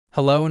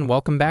Hello and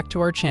welcome back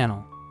to our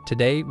channel.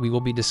 Today we will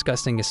be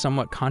discussing a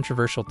somewhat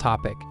controversial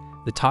topic,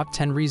 the top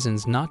 10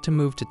 reasons not to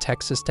move to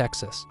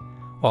Texas.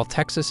 While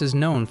Texas is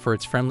known for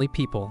its friendly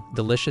people,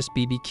 delicious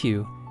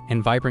BBQ,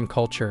 and vibrant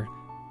culture,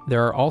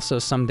 there are also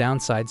some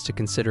downsides to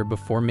consider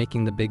before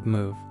making the big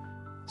move.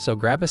 So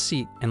grab a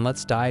seat and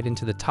let's dive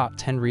into the top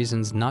 10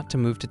 reasons not to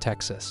move to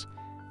Texas.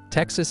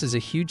 Texas is a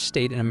huge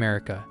state in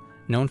America,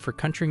 known for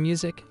country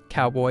music,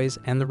 cowboys,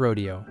 and the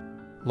rodeo.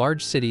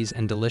 Large cities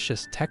and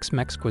delicious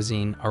Tex-Mex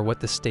cuisine are what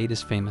the state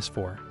is famous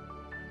for.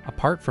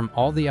 Apart from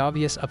all the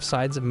obvious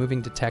upsides of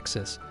moving to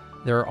Texas,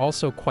 there are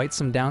also quite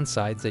some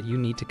downsides that you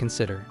need to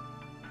consider.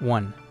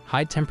 1.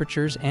 High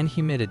temperatures and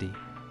humidity.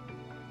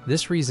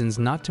 This reasons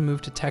not to move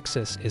to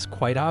Texas is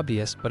quite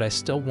obvious, but I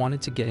still wanted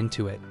to get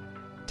into it.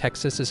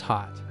 Texas is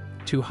hot.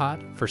 Too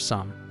hot for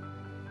some.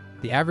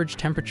 The average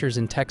temperatures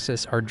in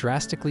Texas are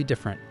drastically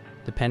different,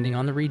 depending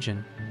on the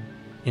region.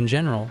 In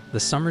general, the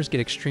summers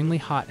get extremely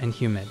hot and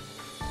humid.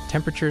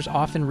 Temperatures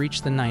often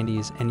reach the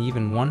 90s and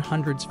even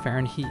 100s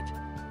Fahrenheit,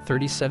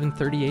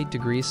 37-38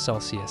 degrees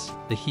Celsius.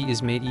 The heat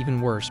is made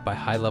even worse by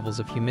high levels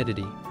of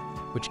humidity,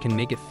 which can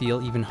make it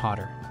feel even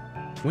hotter.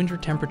 Winter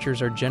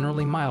temperatures are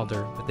generally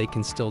milder, but they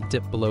can still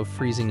dip below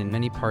freezing in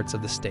many parts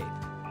of the state.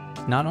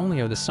 Not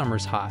only are the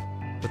summers hot,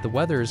 but the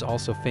weather is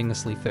also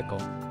famously fickle.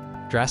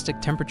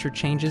 Drastic temperature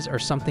changes are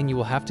something you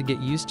will have to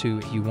get used to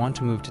if you want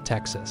to move to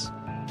Texas.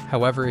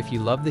 However, if you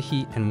love the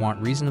heat and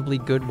want reasonably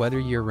good weather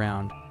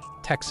year-round,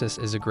 Texas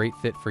is a great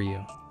fit for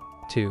you.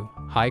 2.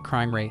 High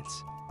crime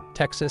rates.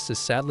 Texas is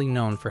sadly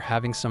known for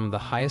having some of the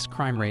highest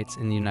crime rates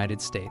in the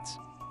United States.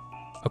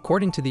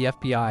 According to the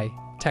FBI,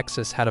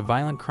 Texas had a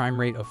violent crime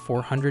rate of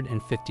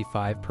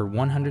 455 per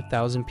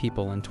 100,000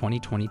 people in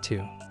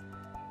 2022.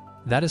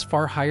 That is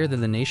far higher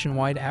than the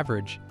nationwide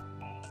average.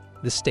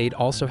 The state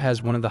also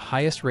has one of the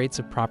highest rates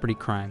of property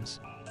crimes.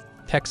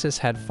 Texas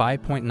had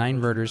 5.9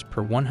 murders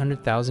per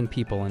 100,000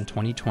 people in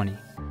 2020.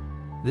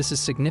 This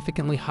is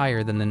significantly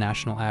higher than the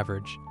national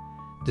average.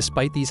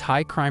 Despite these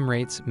high crime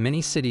rates,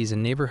 many cities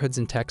and neighborhoods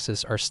in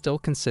Texas are still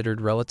considered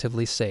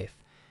relatively safe.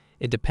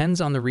 It depends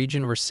on the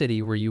region or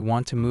city where you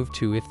want to move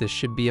to if this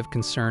should be of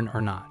concern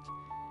or not.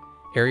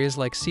 Areas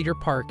like Cedar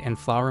Park and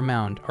Flower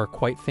Mound are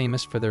quite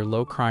famous for their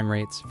low crime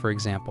rates, for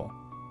example.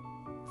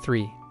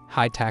 3.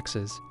 High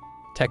taxes.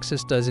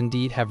 Texas does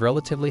indeed have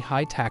relatively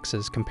high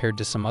taxes compared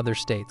to some other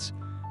states,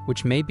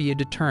 which may be a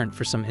deterrent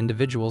for some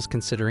individuals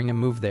considering a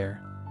move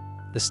there.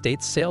 The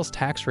state's sales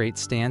tax rate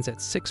stands at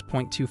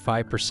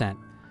 6.25%,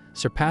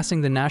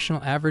 surpassing the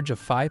national average of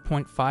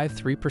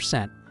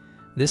 5.53%.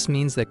 This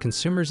means that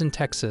consumers in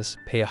Texas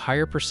pay a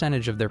higher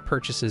percentage of their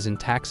purchases in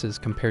taxes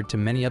compared to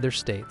many other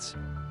states.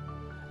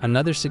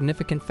 Another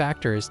significant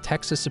factor is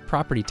Texas'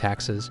 property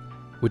taxes,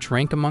 which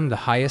rank among the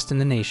highest in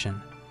the nation.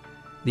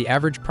 The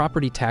average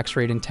property tax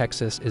rate in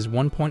Texas is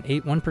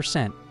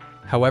 1.81%.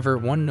 However,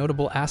 one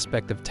notable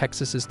aspect of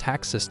Texas's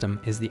tax system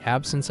is the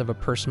absence of a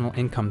personal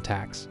income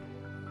tax.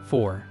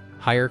 4.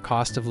 Higher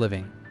cost of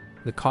living.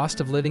 The cost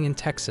of living in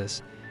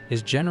Texas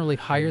is generally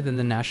higher than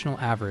the national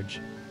average.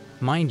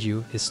 Mind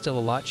you, is still a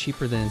lot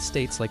cheaper than in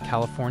states like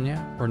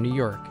California or New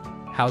York.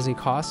 Housing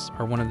costs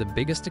are one of the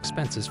biggest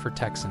expenses for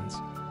Texans.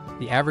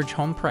 The average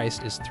home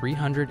price is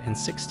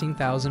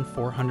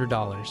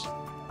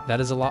 $316,400. That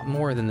is a lot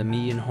more than the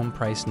median home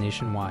price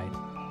nationwide.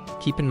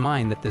 Keep in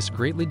mind that this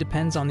greatly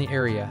depends on the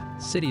area.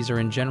 Cities are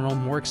in general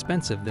more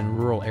expensive than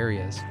rural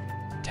areas.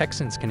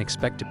 Texans can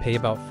expect to pay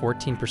about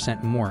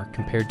 14% more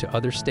compared to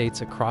other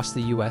states across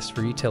the U.S.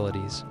 for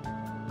utilities.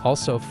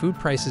 Also, food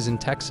prices in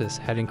Texas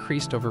had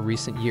increased over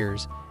recent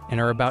years and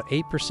are about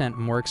 8%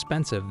 more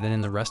expensive than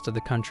in the rest of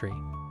the country.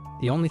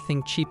 The only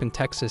thing cheap in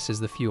Texas is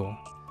the fuel,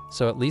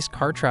 so at least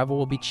car travel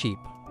will be cheap.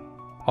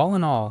 All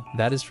in all,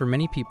 that is for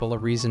many people a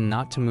reason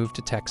not to move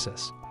to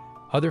Texas.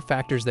 Other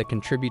factors that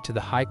contribute to the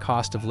high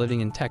cost of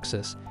living in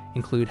Texas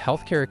include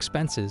healthcare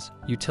expenses,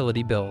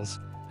 utility bills,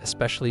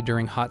 especially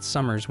during hot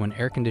summers when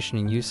air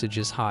conditioning usage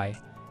is high,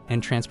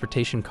 and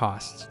transportation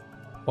costs.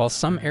 While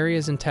some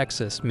areas in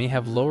Texas may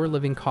have lower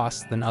living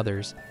costs than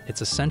others,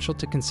 it's essential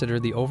to consider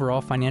the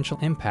overall financial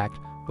impact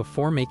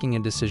before making a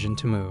decision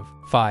to move.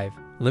 5.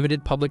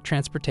 Limited public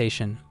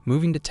transportation.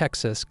 Moving to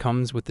Texas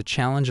comes with the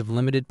challenge of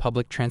limited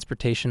public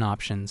transportation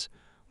options,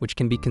 which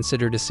can be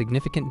considered a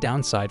significant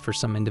downside for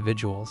some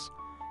individuals.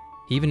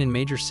 Even in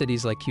major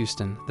cities like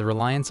Houston, the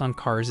reliance on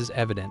cars is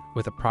evident,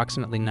 with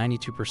approximately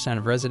 92%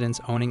 of residents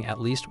owning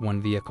at least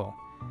one vehicle.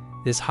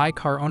 This high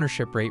car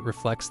ownership rate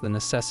reflects the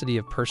necessity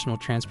of personal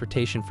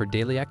transportation for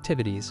daily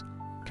activities,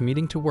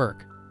 commuting to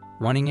work,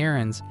 running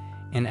errands,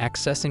 and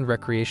accessing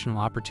recreational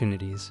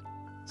opportunities.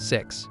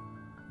 6.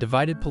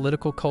 Divided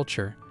political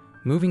culture.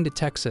 Moving to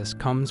Texas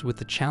comes with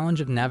the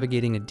challenge of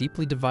navigating a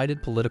deeply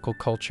divided political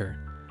culture,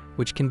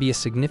 which can be a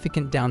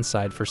significant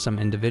downside for some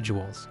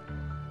individuals.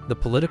 The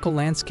political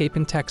landscape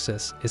in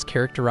Texas is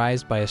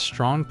characterized by a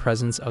strong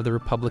presence of the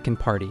Republican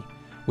Party,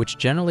 which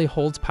generally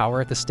holds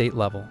power at the state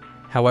level.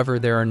 However,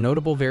 there are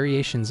notable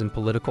variations in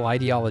political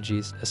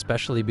ideologies,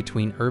 especially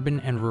between urban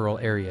and rural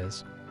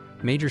areas.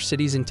 Major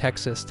cities in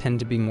Texas tend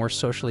to be more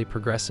socially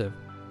progressive,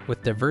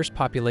 with diverse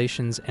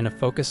populations and a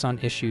focus on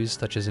issues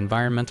such as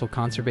environmental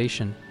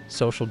conservation,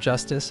 social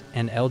justice,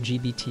 and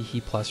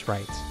LGBTQ+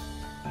 rights.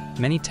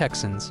 Many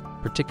Texans,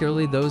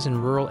 particularly those in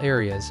rural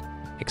areas,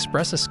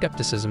 express a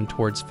skepticism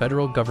towards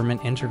federal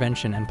government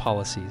intervention and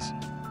policies.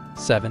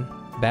 7.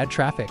 Bad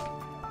traffic.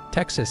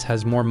 Texas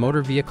has more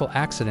motor vehicle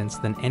accidents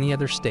than any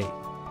other state.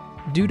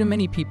 Due to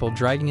many people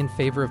driving in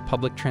favor of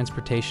public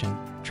transportation,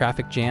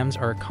 traffic jams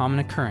are a common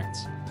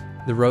occurrence.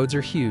 The roads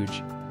are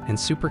huge and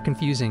super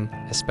confusing,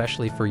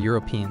 especially for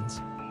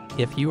Europeans.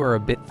 If you are a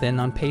bit thin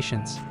on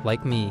patience,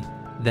 like me,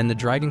 then the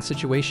driving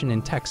situation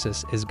in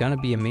Texas is gonna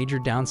be a major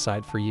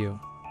downside for you.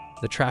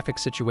 The traffic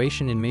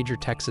situation in major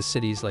Texas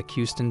cities like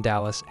Houston,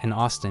 Dallas, and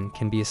Austin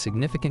can be a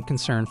significant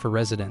concern for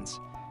residents.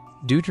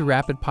 Due to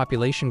rapid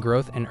population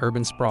growth and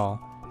urban sprawl,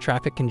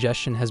 traffic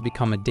congestion has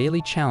become a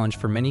daily challenge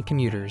for many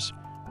commuters.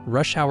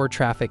 Rush hour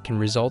traffic can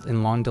result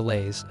in long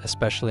delays,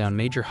 especially on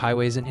major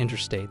highways and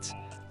interstates,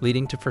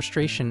 leading to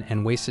frustration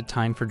and wasted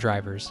time for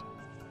drivers.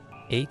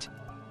 8.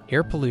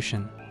 Air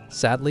pollution.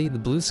 Sadly, the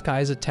blue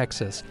skies of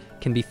Texas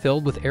can be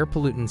filled with air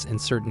pollutants in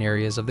certain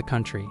areas of the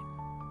country.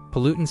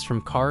 Pollutants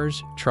from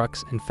cars,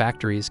 trucks, and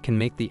factories can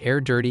make the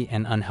air dirty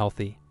and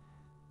unhealthy.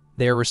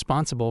 They are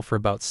responsible for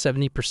about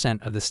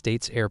 70% of the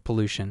state's air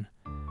pollution.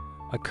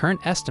 A current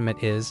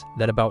estimate is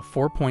that about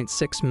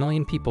 4.6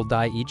 million people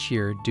die each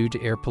year due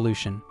to air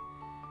pollution.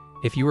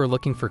 If you are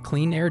looking for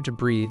clean air to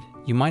breathe,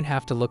 you might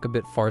have to look a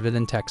bit farther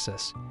than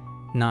Texas.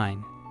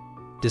 9.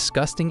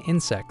 Disgusting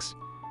insects.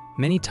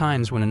 Many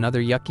times when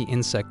another yucky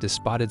insect is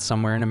spotted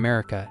somewhere in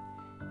America,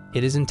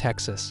 it is in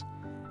Texas.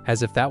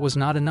 As if that was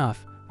not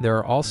enough, there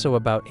are also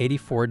about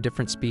 84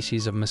 different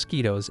species of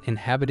mosquitoes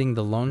inhabiting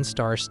the Lone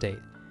Star State.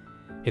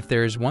 If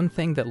there is one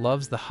thing that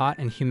loves the hot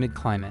and humid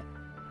climate,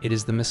 it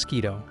is the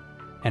mosquito.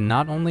 And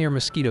not only are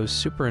mosquitoes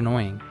super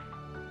annoying,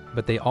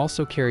 but they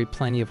also carry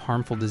plenty of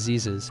harmful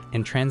diseases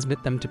and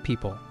transmit them to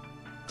people.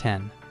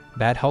 10.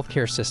 Bad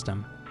healthcare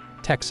system.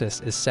 Texas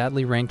is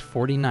sadly ranked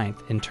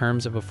 49th in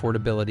terms of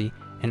affordability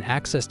and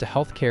access to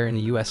healthcare in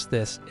the US.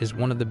 This is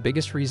one of the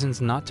biggest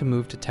reasons not to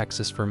move to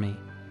Texas for me,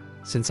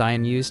 since I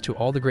am used to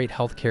all the great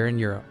healthcare in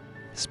Europe.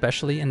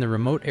 Especially in the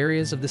remote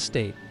areas of the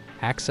state,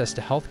 access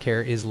to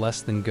healthcare is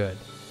less than good.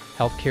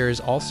 Healthcare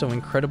is also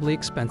incredibly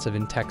expensive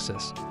in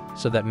Texas,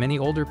 so that many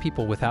older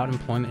people without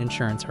employment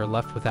insurance are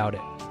left without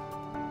it.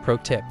 Pro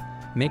tip: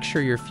 make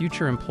sure your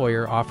future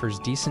employer offers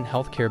decent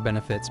healthcare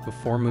benefits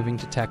before moving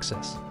to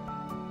Texas.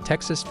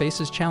 Texas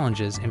faces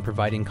challenges in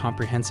providing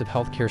comprehensive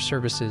healthcare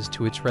services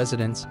to its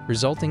residents,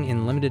 resulting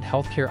in limited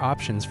healthcare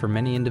options for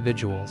many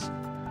individuals.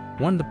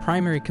 One of the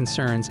primary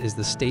concerns is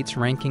the state's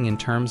ranking in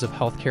terms of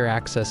healthcare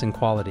access and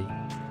quality,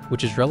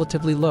 which is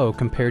relatively low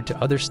compared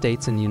to other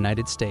states in the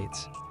United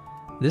States.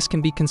 This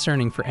can be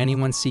concerning for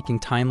anyone seeking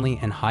timely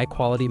and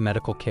high-quality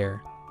medical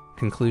care.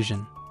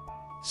 Conclusion.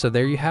 So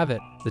there you have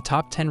it, the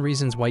top 10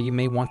 reasons why you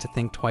may want to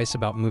think twice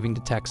about moving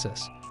to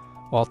Texas.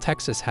 While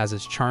Texas has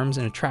its charms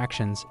and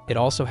attractions, it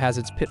also has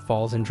its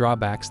pitfalls and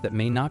drawbacks that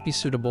may not be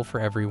suitable for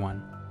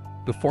everyone.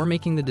 Before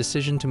making the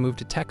decision to move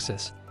to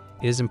Texas,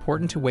 it is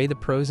important to weigh the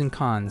pros and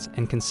cons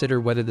and consider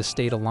whether the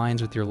state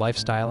aligns with your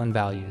lifestyle and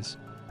values.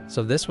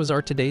 So this was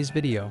our today's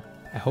video.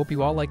 I hope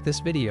you all liked this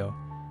video.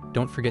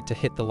 Don't forget to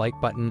hit the like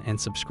button and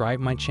subscribe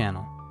my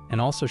channel,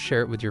 and also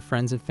share it with your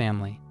friends and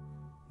family.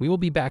 We will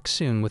be back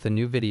soon with a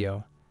new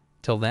video.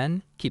 Till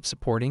then, keep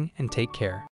supporting and take care.